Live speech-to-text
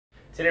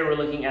Today we're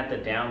looking at the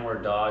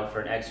downward dog for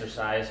an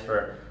exercise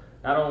for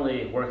not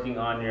only working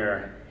on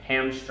your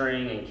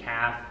hamstring and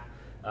calf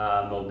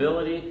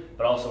mobility,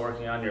 but also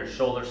working on your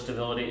shoulder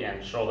stability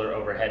and shoulder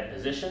overhead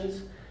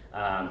positions.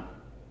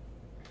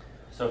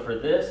 So for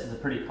this, it's a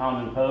pretty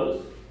common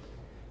pose.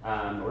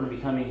 We're going to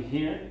be coming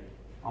here,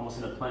 almost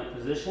in a plank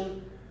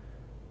position.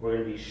 We're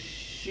going to be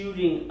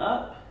shooting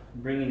up,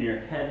 bringing your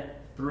head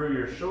through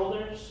your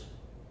shoulders.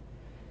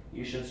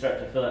 You should start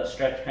to feel that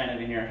stretch kind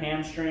of in your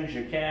hamstrings,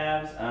 your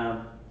calves,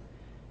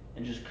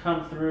 and just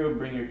come through,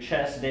 bring your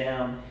chest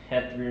down,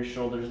 head through your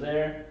shoulders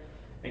there.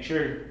 Make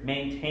sure you're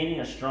maintaining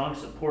a strong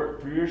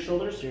support through your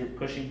shoulders, so you're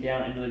pushing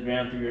down into the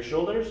ground through your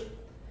shoulders,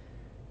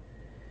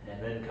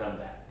 and then come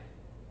back.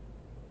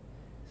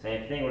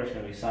 Same thing, we're just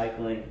going to be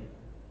cycling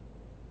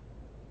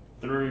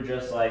through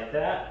just like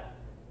that,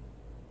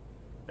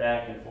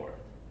 back and forth.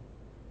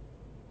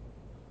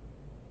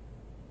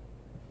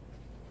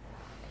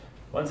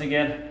 Once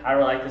again, I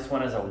really like this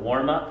one as a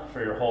warm-up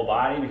for your whole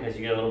body because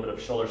you get a little bit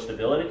of shoulder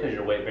stability because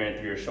you're weight bearing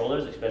through your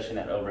shoulders, especially in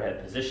that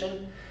overhead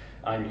position.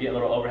 You get a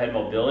little overhead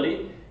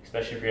mobility,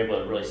 especially if you're able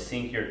to really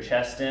sink your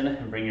chest in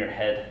and bring your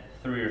head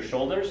through your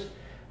shoulders.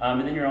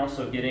 And then you're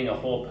also getting a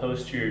whole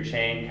posterior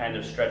chain kind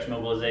of stretch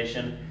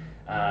mobilization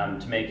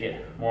to make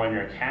it more in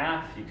your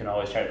calf. You can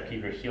always try to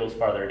keep your heels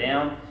farther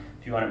down.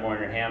 If you want it more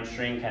in your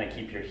hamstring, kind of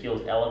keep your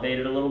heels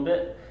elevated a little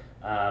bit.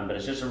 But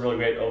it's just a really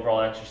great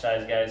overall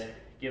exercise, guys.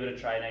 Give it a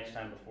try next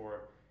time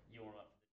before